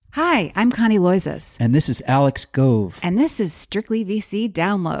Hi, I'm Connie Loizas. And this is Alex Gove. And this is Strictly VC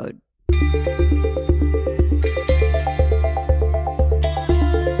Download.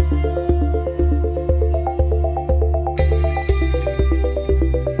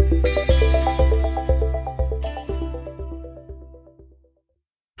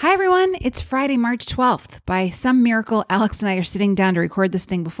 Hi, everyone. It's Friday, March 12th. By some miracle, Alex and I are sitting down to record this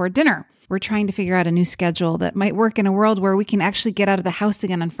thing before dinner. We're trying to figure out a new schedule that might work in a world where we can actually get out of the house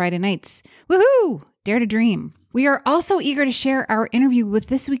again on Friday nights. Woohoo! Dare to dream. We are also eager to share our interview with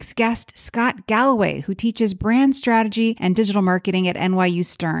this week's guest, Scott Galloway, who teaches brand strategy and digital marketing at NYU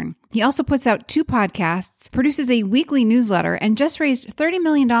Stern. He also puts out 2 podcasts, produces a weekly newsletter, and just raised $30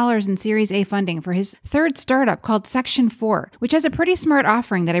 million in Series A funding for his third startup called Section 4, which has a pretty smart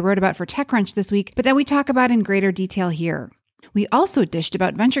offering that I wrote about for TechCrunch this week, but that we talk about in greater detail here. We also dished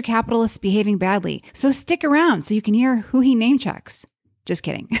about venture capitalists behaving badly, so stick around so you can hear who he name checks. Just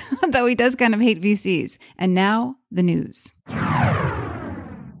kidding, though he does kind of hate VCs. And now, the news.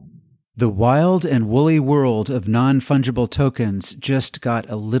 The wild and woolly world of non-fungible tokens just got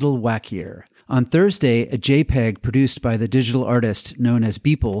a little wackier. On Thursday, a JPEG produced by the digital artist known as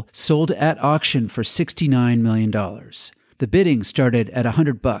Beeple sold at auction for $69 million. The bidding started at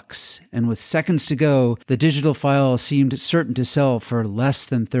 $100, and with seconds to go, the digital file seemed certain to sell for less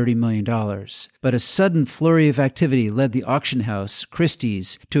than $30 million. But a sudden flurry of activity led the auction house,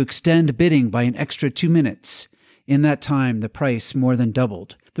 Christie's, to extend bidding by an extra 2 minutes. In that time, the price more than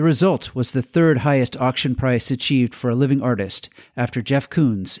doubled. The result was the third highest auction price achieved for a living artist, after Jeff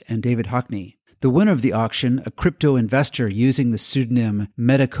Koons and David Hockney. The winner of the auction, a crypto investor using the pseudonym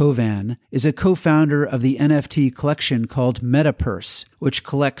Metakovan, is a co-founder of the NFT collection called MetaPurse, which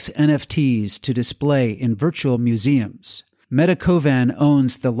collects NFTs to display in virtual museums. Metakovan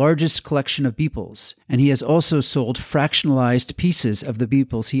owns the largest collection of Beeples, and he has also sold fractionalized pieces of the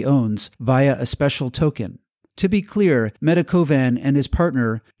Beeples he owns via a special token. To be clear, Metakovan and his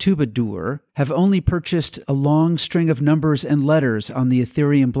partner, Tubadur, have only purchased a long string of numbers and letters on the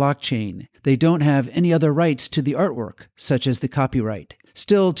Ethereum blockchain. They don't have any other rights to the artwork, such as the copyright.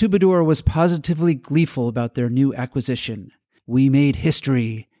 Still, Tubadur was positively gleeful about their new acquisition. "We made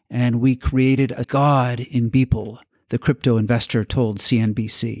history, and we created a god in Beeple," the crypto investor told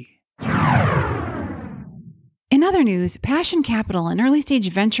CNBC. In other news, Passion Capital, an early-stage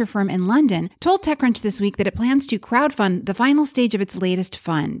venture firm in London, told TechCrunch this week that it plans to crowdfund the final stage of its latest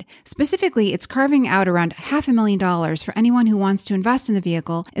fund. Specifically, it's carving out around $500,000 for anyone who wants to invest in the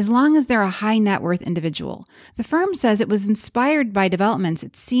vehicle, as long as they're a high-net-worth individual. The firm says it was inspired by developments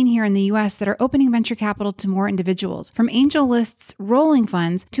it's seen here in the U.S. that are opening venture capital to more individuals, from angel lists, rolling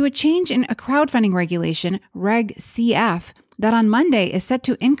funds, to a change in a crowdfunding regulation, Reg CF, that on Monday is set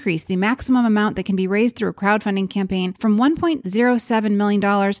to increase the maximum amount that can be raised through a crowdfunding campaign from $1.07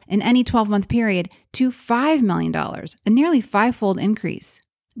 million in any 12-month period to $5 million, a nearly 5-fold increase.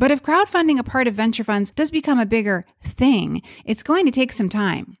 But if crowdfunding a part of venture funds does become a bigger thing, it's going to take some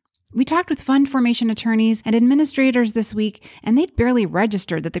time. We talked with fund formation attorneys and administrators this week, and they'd barely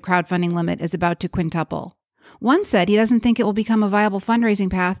registered that the crowdfunding limit is about to quintuple. One said he doesn't think it will become a viable fundraising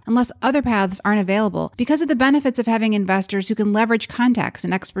path unless other paths aren't available because of the benefits of having investors who can leverage contacts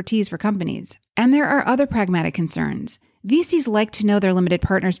and expertise for companies. And there are other pragmatic concerns. VCs like to know their limited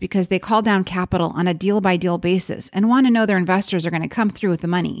partners because they call down capital on a deal-by-deal basis and want to know their investors are going to come through with the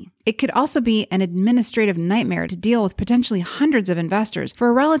money. It could also be an administrative nightmare to deal with potentially hundreds of investors for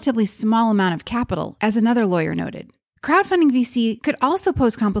a relatively small amount of capital, as another lawyer noted. Crowdfunding VC could also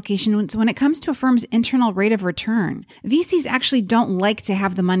pose complications when it comes to a firm's internal rate of return. VCs actually don't like to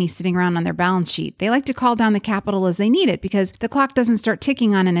have the money sitting around on their balance sheet. They like to call down the capital as they need it because the clock doesn't start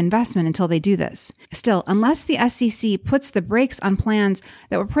ticking on an investment until they do this. Still, unless the SEC puts the brakes on plans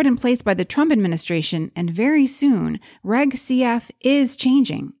that were put in place by the Trump administration, and very soon, Reg CF is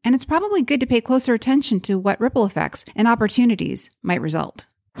changing, and it's probably good to pay closer attention to what ripple effects and opportunities might result.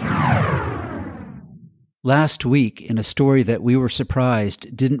 Last week, in a story that we were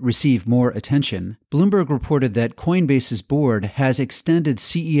surprised didn't receive more attention, Bloomberg reported that Coinbase's board has extended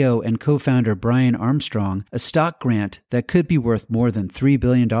CEO and co-founder Brian Armstrong a stock grant that could be worth more than $3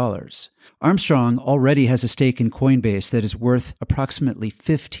 billion. Armstrong already has a stake in Coinbase that is worth approximately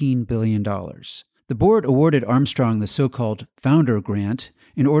 $15 billion. The board awarded Armstrong the so-called founder grant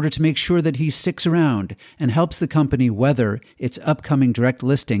in order to make sure that he sticks around and helps the company weather its upcoming direct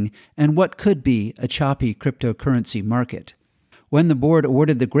listing and what could be a choppy cryptocurrency market. When the board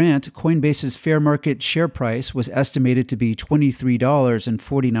awarded the grant, Coinbase's fair market share price was estimated to be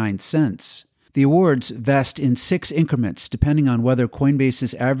 $23.49. The awards vest in 6 increments depending on whether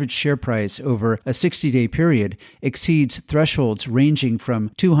Coinbase's average share price over a 60-day period exceeds thresholds ranging from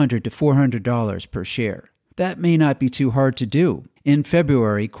 $200 to $400 per share. That may not be too hard to do. In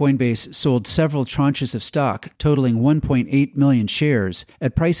February, Coinbase sold several tranches of stock totaling 1.8 million shares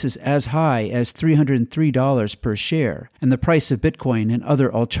at prices as high as $303 per share, and the price of Bitcoin and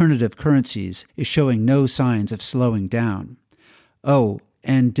other alternative currencies is showing no signs of slowing down. Oh,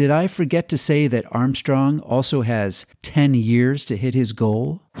 and did I forget to say that Armstrong also has 10 years to hit his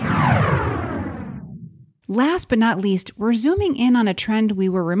goal? Last but not least, we're zooming in on a trend we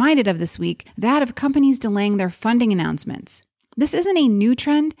were reminded of this week, that of companies delaying their funding announcements. This isn't a new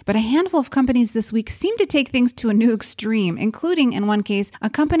trend, but a handful of companies this week seem to take things to a new extreme, including, in one case, a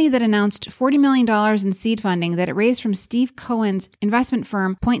company that announced $40 million in seed funding that it raised from Steve Cohen's investment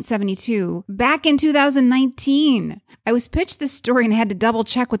firm, Point72, back in 2019. I was pitched this story and had to double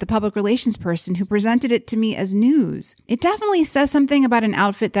check with the public relations person who presented it to me as news. It definitely says something about an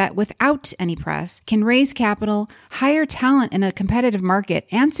outfit that, without any press, can raise capital, hire talent in a competitive market,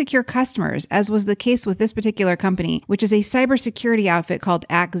 and secure customers, as was the case with this particular company, which is a cybersecurity outfit called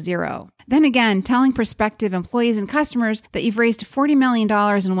Act0. Then again, telling prospective employees and customers that you've raised $40 million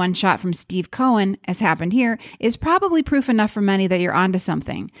in one shot from Steve Cohen, as happened here, is probably proof enough for many that you're onto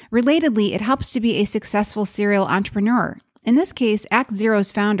something. Relatedly, it helps to be a successful serial entrepreneur. In this case,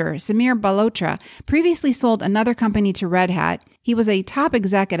 Act0's founder, Samir Balotra, previously sold another company to Red Hat. He was a top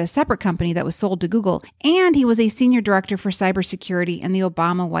exec at a separate company that was sold to Google, and he was a senior director for cybersecurity in the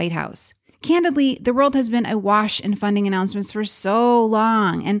Obama White House. Candidly, the world has been awash in funding announcements for so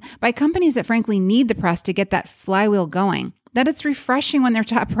long, and by companies that frankly need the press to get that flywheel going, that it's refreshing when their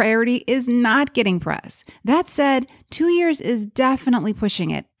top priority is not getting press. That said, 2 years is definitely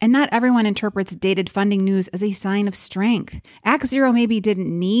pushing it, and not everyone interprets dated funding news as a sign of strength. Act0 maybe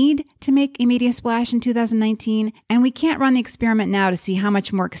didn't need to make a media splash in 2019, and we can't run the experiment now to see how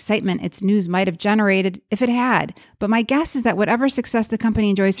much more excitement its news might have generated if it had. But my guess is that whatever success the company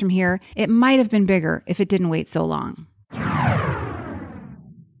enjoys from here, it might have been bigger if it didn't wait so long.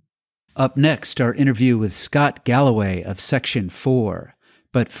 Up next, our interview with Scott Galloway of Section 4.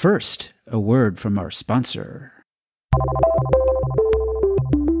 But first, a word from our sponsor.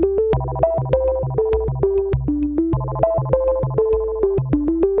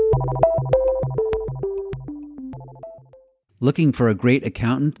 Looking for a great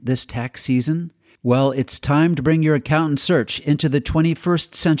accountant this tax season? Well, it's time to bring your accountant search into the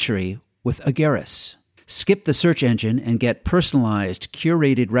 21st century with Ageris. Skip the search engine and get personalized,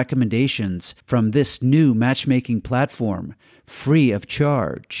 curated recommendations from this new matchmaking platform, free of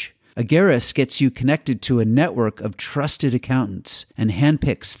charge. Ageris gets you connected to a network of trusted accountants and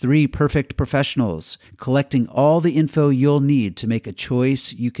handpicks 3 perfect professionals, collecting all the info you'll need to make a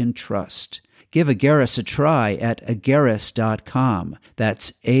choice you can trust. Give Ageris a try at ageris.com.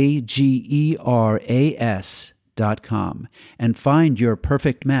 That's AGERAS.com, and find your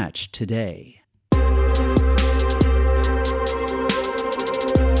perfect match today.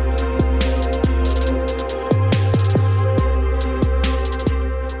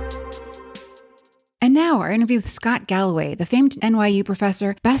 And now our interview with Scott Galloway, the famed NYU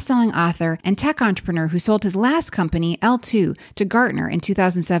professor, best-selling author, and tech entrepreneur who sold his last company, L2, to Gartner in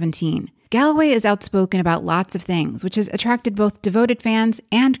 2017. Galloway is outspoken about lots of things, which has attracted both devoted fans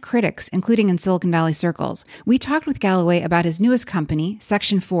and critics, including in Silicon Valley circles. We talked with Galloway about his newest company,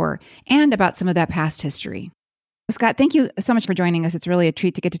 Section 4, and about some of that past history. Scott, thank you so much for joining us. It's really a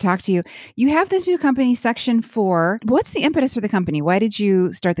treat to get to talk to you. You have this new company, Section 4. What's the impetus for the company? Why did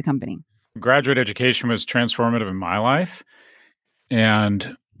you start the company? Graduate education was transformative in my life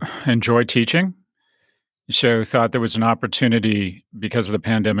and enjoyed teaching. So thought there was an opportunity because of the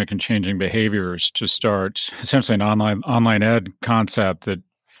pandemic and changing behaviors to start essentially an online ed concept that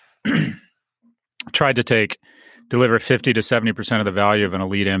tried to deliver 50 to 70% of the value of an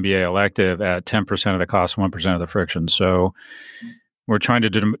elite MBA elective at 10% of the cost, 1% of the friction. So we're trying to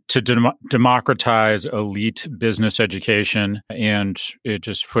democratize elite business education, and it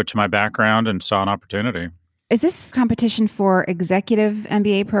just fit to my background and saw an opportunity. Is this competition for executive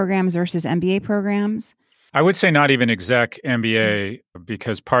MBA programs versus MBA programs? I would say not even exec MBA,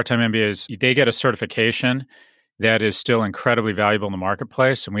 because part-time MBAs, they get a certification that is still incredibly valuable in the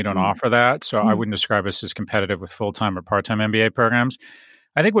marketplace, and we don't offer that. So I wouldn't describe us as competitive with full-time or part-time MBA programs.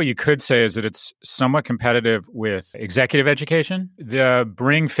 I think what you could say is that it's somewhat competitive with executive education.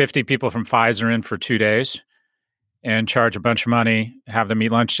 Bring 50 people from Pfizer in for 2 days and charge a bunch of money, have them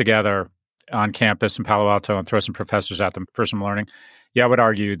eat lunch together on campus in Palo Alto and throw some professors at them for some learning. Yeah, I would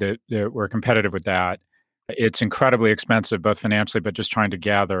argue that we're competitive with that. It's incredibly expensive, both financially, but just trying to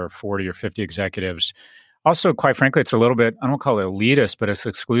gather 40 or 50 executives. Also, quite frankly, it's a little bit, I don't call it elitist, but it's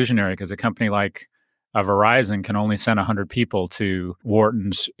exclusionary because a company like Verizon can only send 100 people to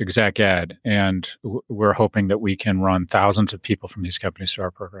Wharton's exec ed. And we're hoping that we can run thousands of people from these companies through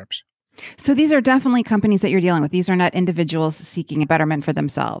our programs. So these are definitely companies that you're dealing with. These are not individuals seeking a betterment for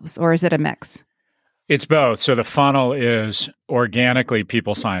themselves, or is it a mix? It's both. So the funnel is organically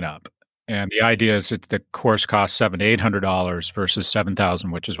people sign up. And the idea is that the course costs $700 to $800 versus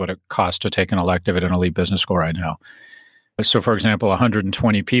 $7,000, which is what it costs to take an elective at an elite business school right now. So, for example,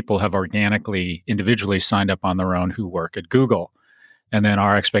 120 people have organically, individually signed up on their own who work at Google. And then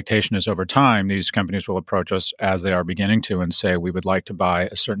our expectation is over time, these companies will approach us as they are beginning to and say, we would like to buy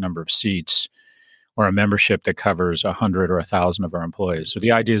a certain number of seats or a membership that covers 100 or 1,000 of our employees. So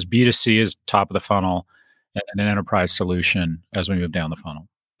the idea is B2C is top of the funnel and an enterprise solution as we move down the funnel.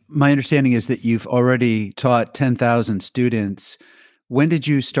 My understanding is that you've already taught 10,000 students. When did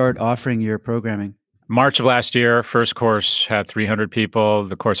you start offering your programming? March of last year, first course had 300 people.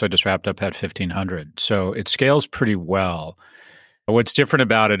 The course I just wrapped up had 1,500. So it scales pretty well. What's different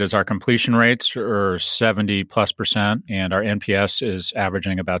about it is our completion rates are 70+%, and our NPS is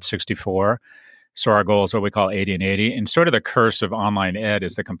averaging about 64. So our goal is what we call 80 and 80. And sort of the curse of online ed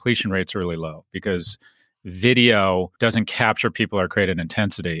is the completion rates are really low because video doesn't capture people or create an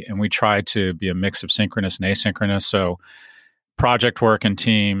intensity. And we try to be a mix of synchronous and asynchronous. So project work in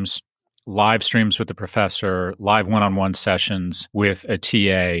teams, live streams with the professor, live one-on-one sessions with a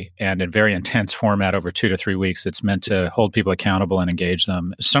TA, and a very intense format over 2 to 3 weeks that's meant to hold people accountable and engage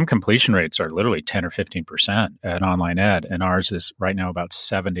them. Some completion rates are literally 10 or 15% at online ed, and ours is right now about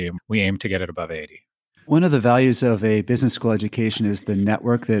 70. We aim to get it above 80. One of the values of a business school education is the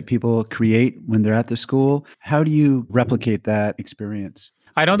network that people create when they're at the school. How do you replicate that experience?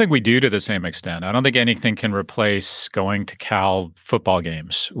 I don't think we do to the same extent. I don't think anything can replace going to Cal football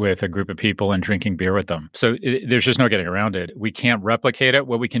games with a group of people and drinking beer with them. So there's just no getting around it. We can't replicate it.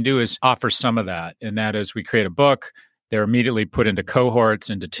 What we can do is offer some of that. And that is we create a book. They're immediately put into cohorts,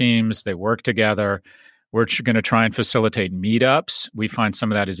 into teams. They work together. We're going to try and facilitate meetups. We find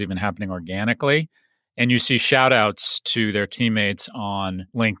some of that is even happening organically. And you see shout outs to their teammates on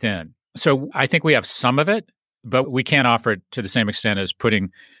LinkedIn. So I think we have some of it, but we can't offer it to the same extent as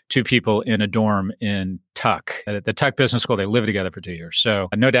putting two people in a dorm in Tuck. At the Tuck Business School, they live together for 2 years. So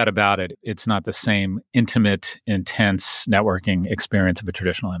no doubt about it, it's not the same intimate, intense networking experience of a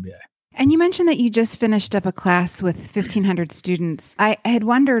traditional MBA. And you mentioned that you just finished up a class with 1,500 students. I had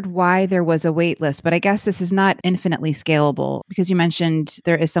wondered why there was a wait list, but I guess this is not infinitely scalable because you mentioned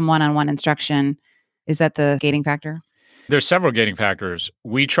there is some one-on-one instruction. Is that the gating factor? There's several gating factors.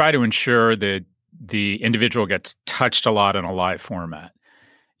 We try to ensure that the individual gets touched a lot in a live format.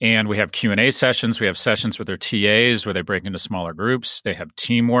 And we have Q&A sessions. We have sessions with their TAs where they break into smaller groups. They have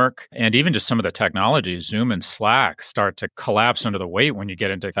teamwork. And even just some of the technologies, Zoom and Slack, start to collapse under the weight when you get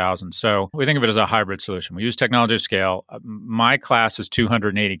into thousands. So we think of it as a hybrid solution. We use technology to scale. My class is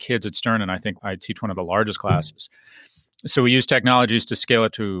 280 kids at Stern, and I think I teach one of the largest classes. So we use technologies to scale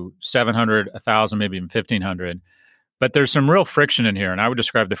it to 700, 1,000, maybe even 1,500. But there's some real friction in here, and I would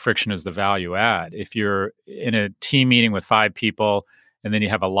describe the friction as the value add. If you're in a team meeting with 5 people, and then you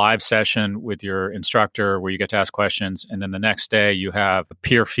have a live session with your instructor where you get to ask questions, and then the next day you have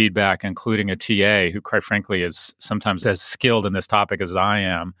peer feedback, including a TA who, quite frankly, is sometimes as skilled in this topic as I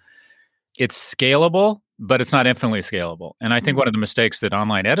am, it's scalable, but it's not infinitely scalable. And I think one of the mistakes that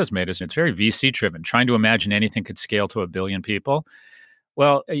online ed has made is it's very VC-driven, trying to imagine anything could scale to 1 billion people.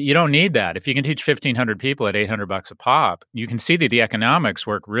 Well, you don't need that. If you can teach 1,500 people at $800 a pop, you can see that the economics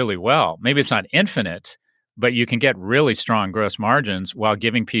work really well. Maybe it's not infinite, but you can get really strong gross margins while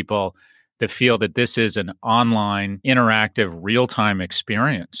giving people the feel that this is an online, interactive, real-time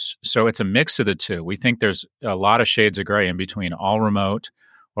experience. So it's a mix of the two. We think there's a lot of shades of gray in between all remote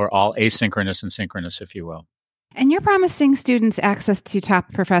or all asynchronous and synchronous, if you will. And you're promising students access to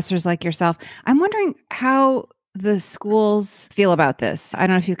top professors like yourself. I'm wondering how the schools feel about this. I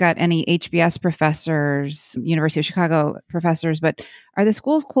don't know if you've got any HBS professors, University of Chicago professors, but are the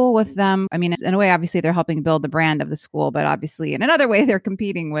schools cool with them? I mean, in a way, obviously, they're helping build the brand of the school, but obviously, in another way, they're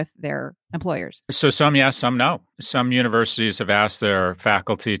competing with their employers. So some yes, some no. Some universities have asked their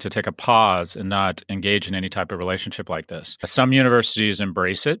faculty to take a pause and not engage in any type of relationship like this. Some universities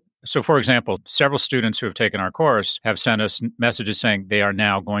embrace it. So, for example, several students who have taken our course have sent us messages saying they are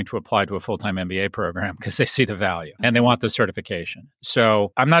now going to apply to a full-time MBA program because they see the value and they want the certification.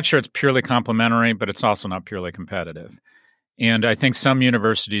 So I'm not sure it's purely complementary, but it's also not purely competitive. And I think some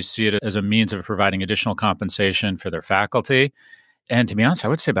universities see it as a means of providing additional compensation for their faculty. And to be honest, I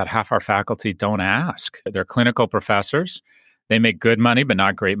would say about half our faculty don't ask. They're clinical professors. They make good money, but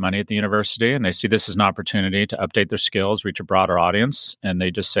not great money at the university. And they see this as an opportunity to update their skills, reach a broader audience. And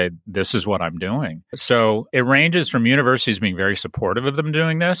they just say, this is what I'm doing. So it ranges from universities being very supportive of them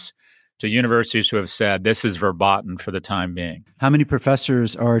doing this to universities who have said, this is verboten for the time being. How many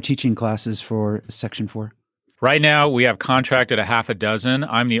professors are teaching classes for Section 4? Right now, we have contracted a half a dozen.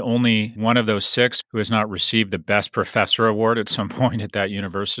 I'm the only one of those 6 who has not received the Best Professor Award at some point at that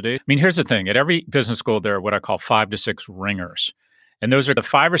university. I mean, here's the thing. At every business school, there are what I call 5 to 6 ringers. And those are the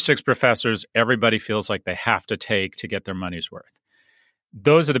 5 or 6 professors everybody feels like they have to take to get their money's worth.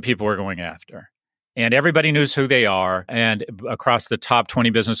 Those are the people we're going after. And everybody knows who they are. And across the top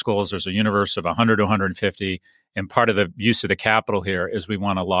 20 business schools, there's a universe of 100 to 150. And part of the use of the capital here is we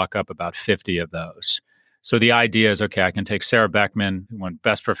want to lock up about 50 of those. So the idea is, okay, I can take Sarah Beckman, who won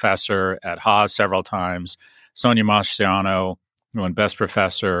Best Professor at Haas several times, Sonia Marciano, who won Best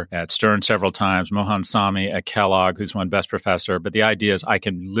Professor at Stern several times, Mohan Sami at Kellogg, who's won Best Professor. But the idea is I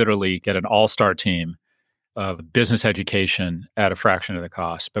can literally get an all-star team of business education at a fraction of the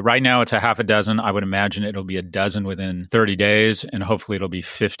cost. But right now it's a half a dozen. I would imagine it'll be a dozen within 30 days, and hopefully it'll be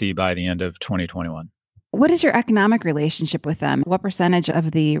 50 by the end of 2021. What is your economic relationship with them? What percentage of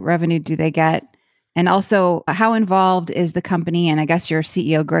the revenue do they get? And also, how involved is the company and I guess your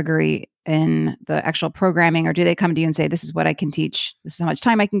CEO, Gregory, in the actual programming? Or do they come to you and say, this is what I can teach, this is how much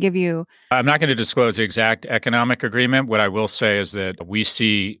time I can give you? I'm not going to disclose the exact economic agreement. What I will say is that we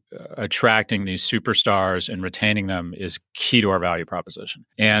see attracting these superstars and retaining them is key to our value proposition.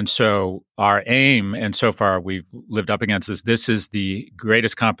 And so our aim, and so far we've lived up against this is the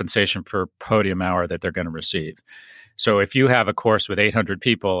greatest compensation for podium hour that they're going to receive. So if you have a course with 800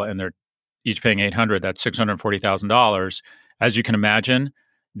 people and they're each paying $800, that's $640,000. As you can imagine,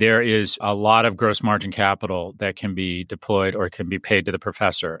 there is a lot of gross margin capital that can be deployed or can be paid to the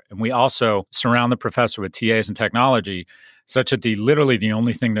professor. And we also surround the professor with TAs and technology such that literally the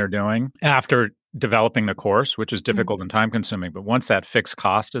only thing they're doing after developing the course, which is difficult and time consuming, but once that fixed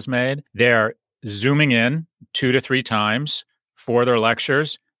cost is made, they're zooming in 2 to 3 times for their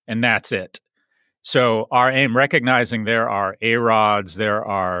lectures, and that's it. So our aim, recognizing there are A-Rods, there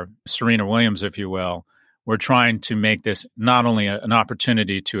are Serena Williams, if you will, we're trying to make this not only an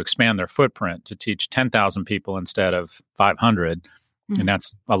opportunity to expand their footprint, to teach 10,000 people instead of 500, and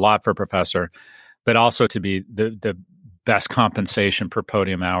that's a lot for a professor, but also to be the best compensation per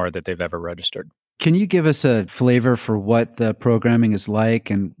podium hour that they've ever registered. Can you give us a flavor for what the programming is like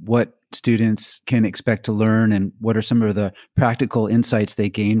and what students can expect to learn, and what are some of the practical insights they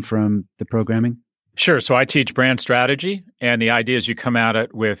gain from the programming? Sure. So I teach brand strategy, and the idea is you come at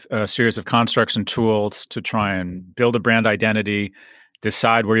it with a series of constructs and tools to try and build a brand identity,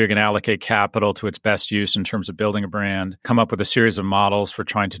 decide where you're going to allocate capital to its best use in terms of building a brand, come up with a series of models for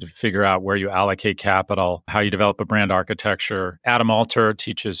trying to figure out where you allocate capital, how you develop a brand architecture. Adam Alter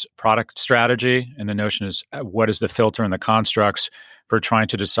teaches product strategy, and the notion is what is the filter and the constructs for trying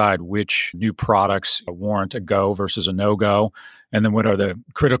to decide which new products warrant a go versus a no-go. And then what are the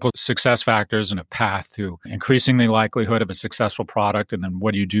critical success factors and a path to increasing the likelihood of a successful product? And then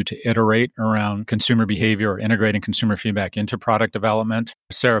what do you do to iterate around consumer behavior or integrating consumer feedback into product development?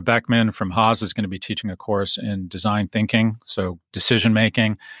 Sarah Beckman from Haas is going to be teaching a course in design thinking, so decision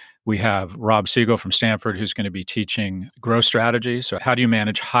making. We have Rob Siegel from Stanford, who's going to be teaching growth strategy. So how do you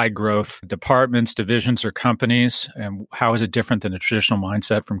manage high growth departments, divisions, or companies? And how is it different than a traditional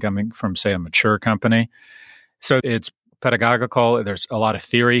mindset from coming from, say, a mature company? So it's pedagogical. There's a lot of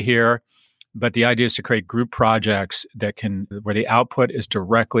theory here, but the idea is to create group projects where the output is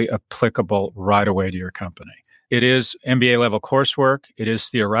directly applicable right away to your company. It is MBA level coursework. It is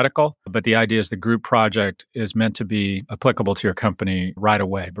theoretical, but the idea is the group project is meant to be applicable to your company right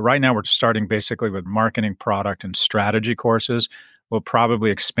away. But right now we're starting basically with marketing, product, and strategy courses. We'll probably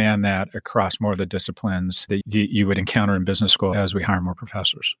expand that across more of the disciplines that you would encounter in business school as we hire more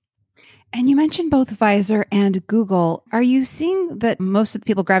professors. And you mentioned both Pfizer and Google. Are you seeing that most of the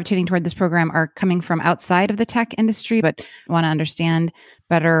people gravitating toward this program are coming from outside of the tech industry, but want to understand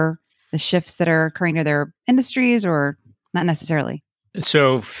better the shifts that are occurring to their industries, or not necessarily?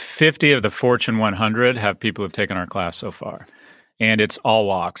 So 50 of the Fortune 100 have people who've taken our class so far. And it's all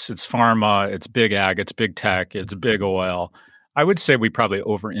walks. It's pharma, it's big ag, it's big tech, it's big oil. I would say we probably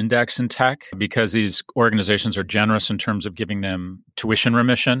over-index in tech because these organizations are generous in terms of giving them tuition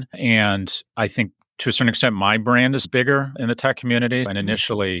remission. And I think To a certain extent, my brand is bigger in the tech community. And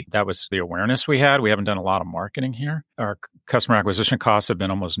initially, that was the awareness we had. We haven't done a lot of marketing here. Our customer acquisition costs have been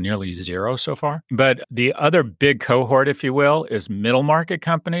almost nearly zero so far. But the other big cohort, if you will, is middle market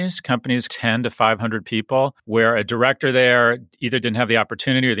companies 10 to 500 people, where a director there either didn't have the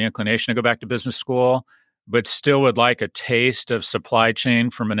opportunity or the inclination to go back to business school, but still would like a taste of supply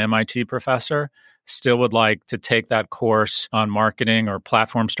chain from an MIT professor, still would like to take that course on marketing or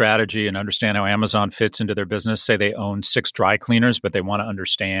platform strategy and understand how Amazon fits into their business. Say they own 6 dry cleaners, but they want to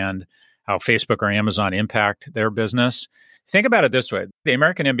understand how Facebook or Amazon impact their business. Think about it this way. The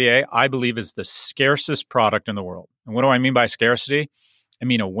American MBA, I believe, is the scarcest product in the world. And what do I mean by scarcity? I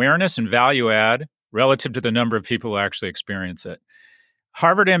mean awareness and value add relative to the number of people who actually experience it.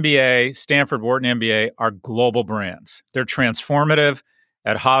 Harvard MBA, Stanford Wharton MBA are global brands. They're transformative.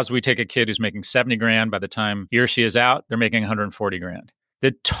 At Haas, we take a kid who's making 70 grand. By the time he or she is out, they're making 140 grand.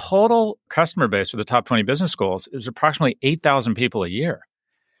 The total customer base for the top 20 business schools is approximately 8,000 people a year.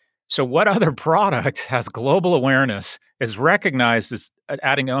 So what other product has global awareness, is recognized as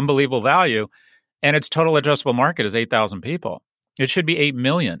adding unbelievable value, and its total addressable market is 8,000 people? It should be 8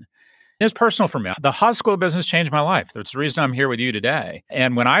 million. It's personal for me. The Haas School of Business changed my life. That's the reason I'm here with you today.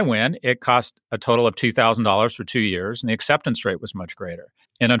 And when I went, it cost a total of $2,000 for 2 years, and the acceptance rate was much greater.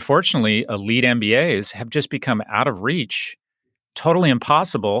 And unfortunately, elite MBAs have just become out of reach, totally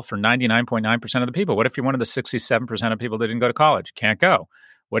impossible for 99.9% of the people. What if you're one of the 67% of people that didn't go to college? Can't go.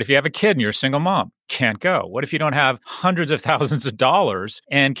 What if you have a kid and you're a single mom? Can't go. What if you don't have hundreds of thousands of dollars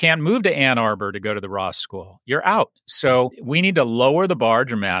and can't move to Ann Arbor to go to the Ross School? You're out. So we need to lower the bar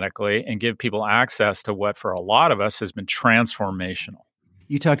dramatically and give people access to what for a lot of us has been transformational.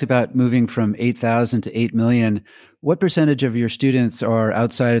 You talked about moving from 8,000 to 8 million. What percentage of your students are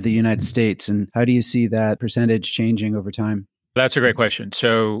outside of the United States, and how do you see that percentage changing over time? That's a great question.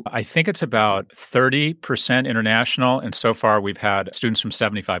 So I think it's about 30% international. And so far, we've had students from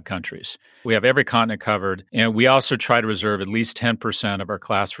 75 countries. We have every continent covered. And we also try to reserve at least 10% of our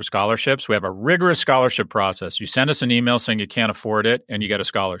class for scholarships. We have a rigorous scholarship process. You send us an email saying you can't afford it, and you get a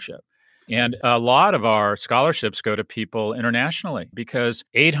scholarship. And a lot of our scholarships go to people internationally because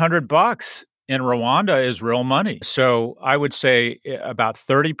 $800 in Rwanda is real money. So I would say about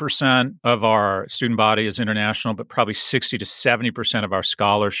 30% of our student body is international, but probably 60 to 70% of our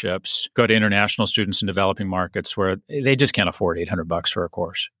scholarships go to international students in developing markets where they just can't afford $800 for a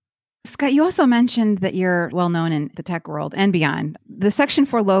course. Scott, you also mentioned that you're well known in the tech world and beyond. The Section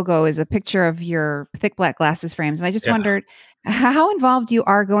 4 logo is a picture of your thick black glasses frames. And I just wondered how involved you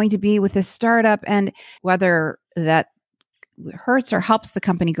are going to be with this startup and whether that hurts or helps the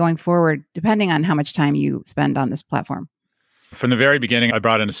company going forward, depending on how much time you spend on this platform. From the very beginning, I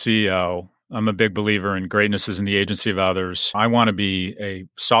brought in a CEO. I'm a big believer in greatness is in the agency of others. I want to be a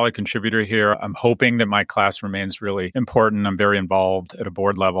solid contributor here. I'm hoping that my class remains really important. I'm very involved at a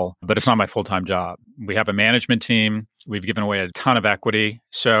board level, but it's not my full-time job. We have a management team. We've given away a ton of equity.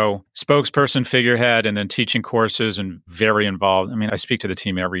 So spokesperson, figurehead, and then teaching courses and very involved. I mean, I speak to the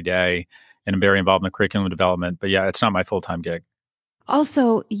team every day and I'm very involved in the curriculum development. But yeah, it's not my full-time gig.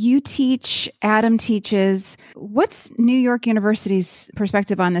 Also, you teach, Adam teaches. What's New York University's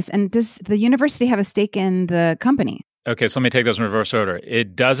perspective on this? And does the university have a stake in the company? Okay, so let me take those in reverse order.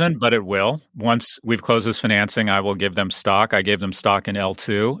 It doesn't, but it will. Once we've closed this financing, I will give them stock. I gave them stock in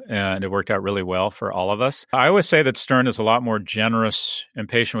L2, and it worked out really well for all of us. I always say that Stern is a lot more generous and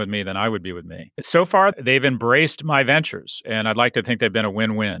patient with me than I would be with me. So far, they've embraced my ventures, and I'd like to think they've been a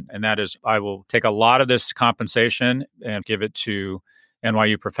win-win. And that is, I will take a lot of this compensation and give it to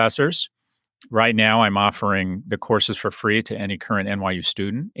NYU professors. Right now, I'm offering the courses for free to any current NYU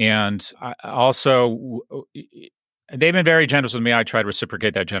student. And I also... they've been very generous with me. I try to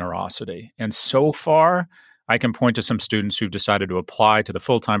reciprocate that generosity. And so far, I can point to some students who've decided to apply to the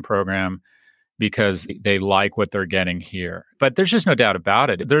full-time program because they like what they're getting here. But there's just no doubt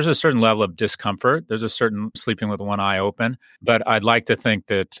about it. There's a certain level of discomfort. There's a certain sleeping with one eye open. But I'd like to think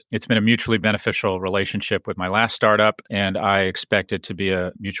that it's been a mutually beneficial relationship with my last startup, and I expect it to be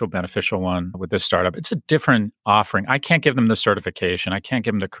a mutual beneficial one with this startup. It's a different offering. I can't give them the certification. I can't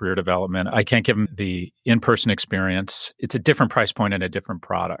give them the career development. I can't give them the in-person experience. It's a different price point and a different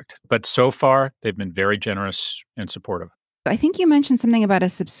product. But so far, they've been very generous and supportive. I think you mentioned something about a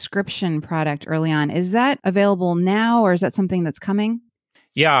subscription product early on. Is that available now, or is that something that's coming?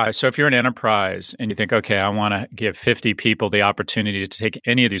 Yeah. So if you're an enterprise and you think, okay, I want to give 50 people the opportunity to take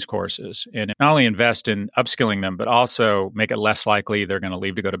any of these courses and not only invest in upskilling them, but also make it less likely they're going to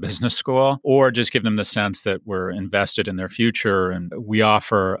leave to go to business school, or just give them the sense that we're invested in their future. And we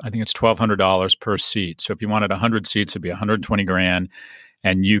offer, I think it's $1,200 per seat. So if you wanted 100 seats, it'd be 120 grand.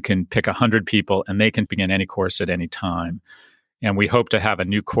 and you can pick 100 people and they can begin any course at any time. And we hope to have a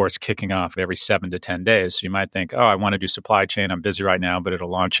new course kicking off every 7 to 10 days. So you might think, oh, I want to do supply chain. I'm busy right now, but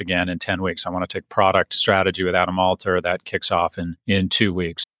it'll launch again in 10 weeks. I want to take product strategy with Adam Alter. That kicks off in 2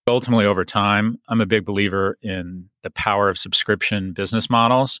 weeks. Ultimately, over time, I'm a big believer in the power of subscription business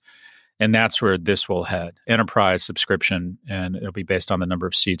models. And that's where this will head. Enterprise subscription, and it'll be based on the number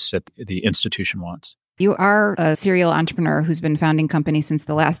of seats that the institution wants. You are a serial entrepreneur who's been founding companies since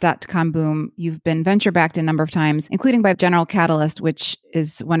the last dot-com boom. You've been venture-backed a number of times, including by General Catalyst, which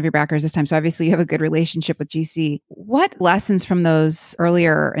is one of your backers this time. So obviously you have a good relationship with GC. What lessons from those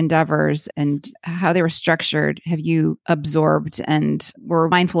earlier endeavors and how they were structured have you absorbed and were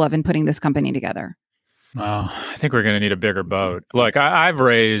mindful of in putting this company together? Well, I think we're going to need a bigger boat. Look, I've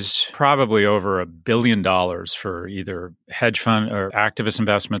raised probably over $1 billion for either hedge fund or activist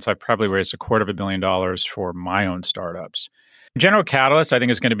investments. I've probably raised $250 million for my own startups. General Catalyst, I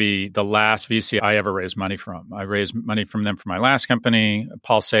think, is going to be the last VC I ever raised money from. I raised money from them for my last company.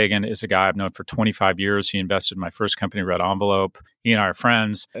 Paul Sagan is a guy I've known for 25 years. He invested in my first company, Red Envelope. He and I are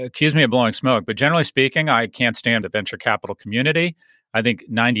friends. Accuse me of blowing smoke, but generally speaking, I can't stand the venture capital community. I think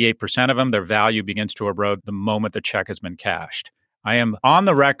 98% of them, their value begins to erode the moment the check has been cashed. I am on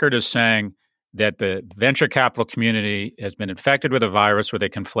the record as saying that the venture capital community has been infected with a virus where they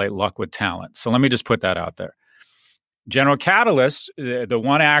conflate luck with talent. So let me just put that out there. General Catalyst, the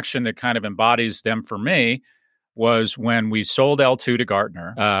one action that kind of embodies them for me was when we sold L2 to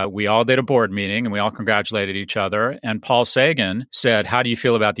Gartner. We all did a board meeting and we all congratulated each other. And Paul Sagan said, "How do you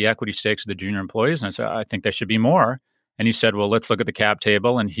feel about the equity stakes of the junior employees?" And I said, "I think there should be more." And he said, "Well, let's look at the cap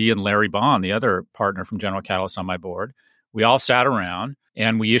table." And he and Larry Bond, the other partner from General Catalyst on my board, we all sat around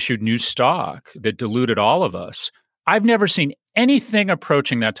and we issued new stock that diluted all of us. I've never seen anything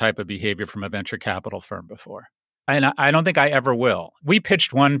approaching that type of behavior from a venture capital firm before. And I don't think I ever will. We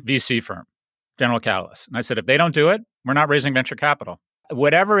pitched one VC firm, General Catalyst. And I said, if they don't do it, we're not raising venture capital.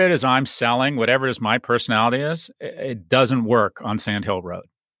 Whatever it is I'm selling, whatever it is my personality is, it doesn't work on Sand Hill Road.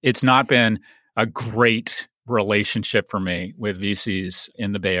 It's not been a great relationship for me with VCs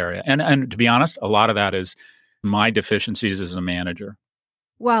in the Bay Area. And to be honest, a lot of that is my deficiencies as a manager.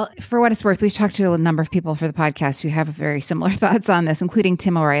 Well, for what it's worth, we've talked to a number of people for the podcast who have very similar thoughts on this, including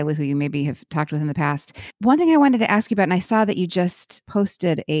Tim O'Reilly, who you maybe have talked with in the past. One thing I wanted to ask you about, and I saw that you just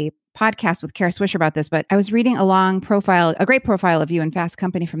posted a podcast with Kara Swisher about this, but I was reading a great profile of you in Fast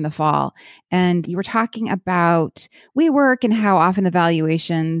Company from the fall, and you were talking about WeWork and how often the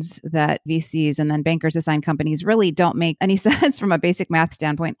valuations that VCs and then bankers assign companies really don't make any sense from a basic math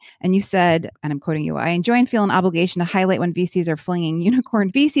standpoint. And you said, and I'm quoting you, "I enjoy and feel an obligation to highlight when VCs are flinging unicorn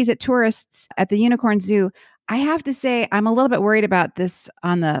VCs at tourists at the Unicorn Zoo. I have to say, I'm a little bit worried about this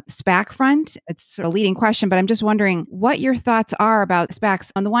on the SPAC front. It's sort of a leading question, but I'm just wondering what your thoughts are about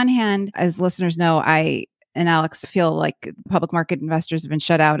SPACs. On the one hand, as listeners know, I and Alex feel like public market investors have been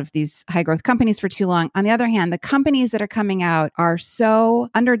shut out of these high growth companies for too long. On the other hand, the companies that are coming out are so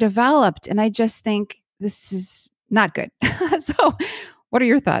underdeveloped. And I just think this is not good. So what are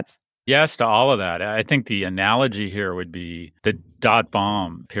your thoughts? Yes to all of that. I think the analogy here would be the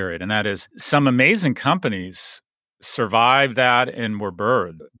dot-bomb period, and that is some amazing companies survived that and were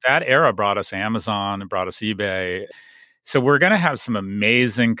birthed. That era brought us Amazon and brought us eBay. So we're going to have some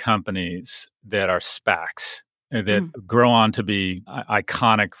amazing companies that are SPACs that grow on to be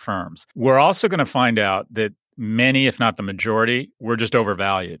iconic firms. We're also going to find out that many, if not the majority, were just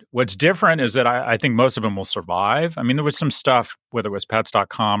overvalued. What's different is that I think most of them will survive. I mean, there was some stuff, whether it was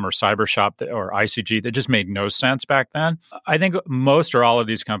Pets.com or Cybershop or ICG, that just made no sense back then. I think most or all of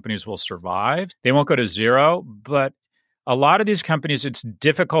these companies will survive. They won't go to zero, but a lot of these companies, it's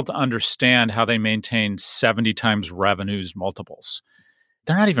difficult to understand how they maintain 70 times revenues multiples.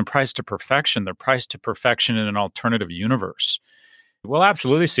 They're not even priced to perfection. They're priced to perfection in an alternative universe. We'll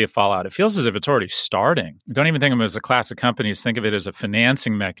absolutely see a fallout. It feels as if it's already starting. Don't even think of them as a class of companies. Think of it as a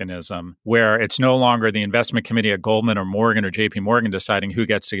financing mechanism where it's no longer the investment committee at Goldman or Morgan or JP Morgan deciding who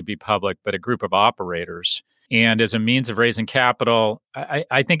gets to be public, but a group of operators. And as a means of raising capital,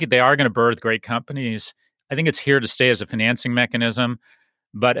 I think they are going to birth great companies. I think it's here to stay as a financing mechanism.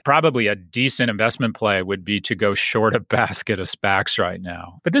 But probably a decent investment play would be to go short a basket of SPACs right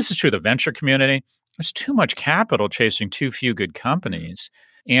now. But this is true of the venture community. There's too much capital chasing too few good companies.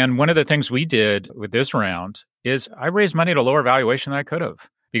 And one of the things we did with this round is I raised money at a lower valuation than I could have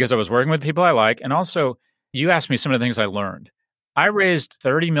because I was working with people I like. And also, you asked me some of the things I learned. I raised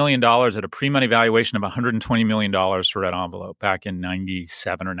 $30 million at a pre-money valuation of $120 million for Red Envelope back in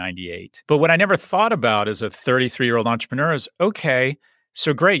 97 or 98. But what I never thought about as a 33-year-old entrepreneur is, okay,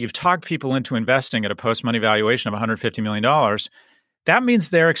 so great, you've talked people into investing at a post-money valuation of $150 million. that means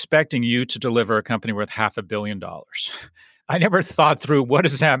they're expecting you to deliver a company worth $500 million. I never thought through, what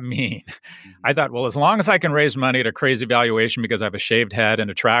does that mean? I thought, well, as long as I can raise money at a crazy valuation because I have a shaved head and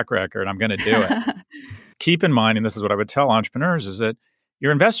a track record, I'm going to do it. Keep in mind, and this is what I would tell entrepreneurs, is that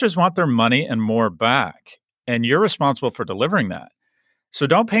your investors want their money and more back, and you're responsible for delivering that. So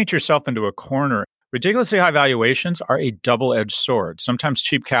don't paint yourself into a corner. Ridiculously high valuations are a double-edged sword. Sometimes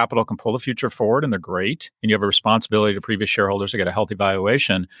cheap capital can pull the future forward, and they're great, and you have a responsibility to previous shareholders to get a healthy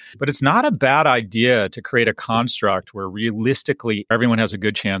valuation. But it's not a bad idea to create a construct where realistically everyone has a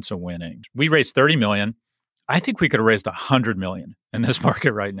good chance of winning. We raised $30 million. I think we could have raised $100 million in this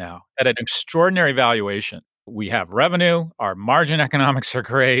market right now at an extraordinary valuation. We have revenue. Our margin economics are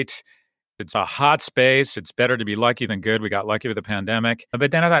great. It's a hot space. It's better to be lucky than good. We got lucky with the pandemic.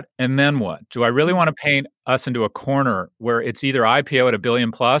 But then I thought, and then what? Do I really want to paint us into a corner where it's either IPO at $1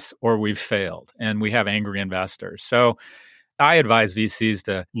 billion plus or we've failed and we have angry investors? So I advise VCs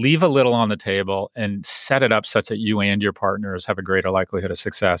to leave a little on the table and set it up such that you and your partners have a greater likelihood of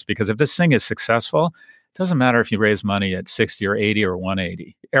success. Because if this thing is successful, it doesn't matter if you raise money at 60 or 80 or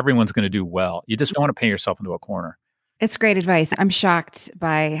 180. Everyone's going to do well. You just don't want to paint yourself into a corner. It's great advice. I'm shocked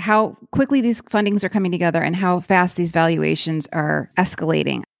by how quickly these fundings are coming together and how fast these valuations are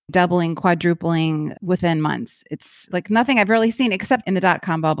escalating, doubling, quadrupling within months. It's like nothing I've really seen except in the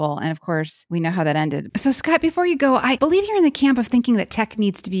dot-com bubble. And of course, we know how that ended. So Scott, before you go, I believe you're in the camp of thinking that tech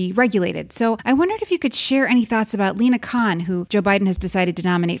needs to be regulated. So I wondered if you could share any thoughts about Lina Khan, who Joe Biden has decided to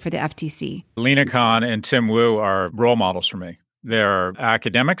nominate for the FTC. Lina Khan and Tim Wu are role models for me. They're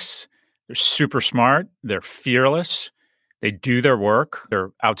academics. They're super smart. They're fearless. They do their work. They're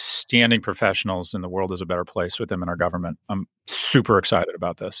outstanding professionals, and the world is a better place with them in our government. I'm super excited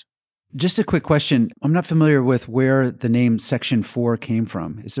about this. Just a quick question. I'm not familiar with where the name Section 4 came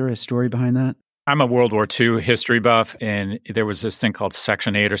from. Is there a story behind that? I'm a World War II history buff, and there was this thing called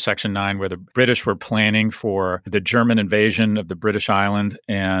Section 8 or Section 9 where the British were planning for the German invasion of the British island,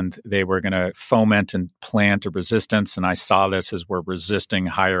 and they were going to foment and plant a resistance. And I saw this as we're resisting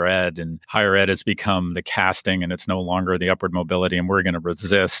higher ed, and higher ed has become the casting, and it's no longer the upward mobility, and we're going to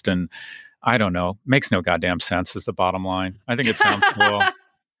resist. And I don't know, makes no goddamn sense is the bottom line. I think it sounds cool.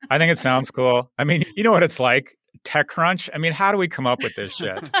 I think it sounds cool. I mean, you know what it's like? TechCrunch. I mean, how do we come up with this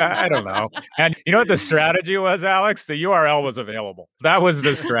shit? I don't know. And you know what the strategy was, Alex? The URL was available. That was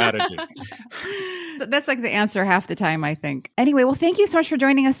the strategy. That's like the answer half the time, I think. Anyway, well, thank you so much for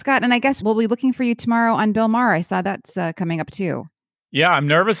joining us, Scott. And I guess we'll be looking for you tomorrow on Bill Maher. I saw that's coming up too. Yeah, I'm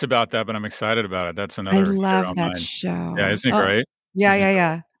nervous about that, but I'm excited about it. That's another. I love that show. Yeah, isn't it great?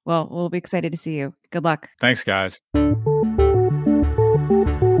 Yeah. Well, we'll be excited to see you. Good luck. Thanks, guys.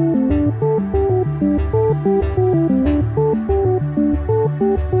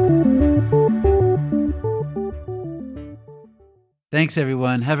 Thanks,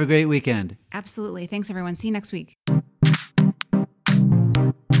 everyone. Have a great weekend. Absolutely. Thanks, everyone. See you next week.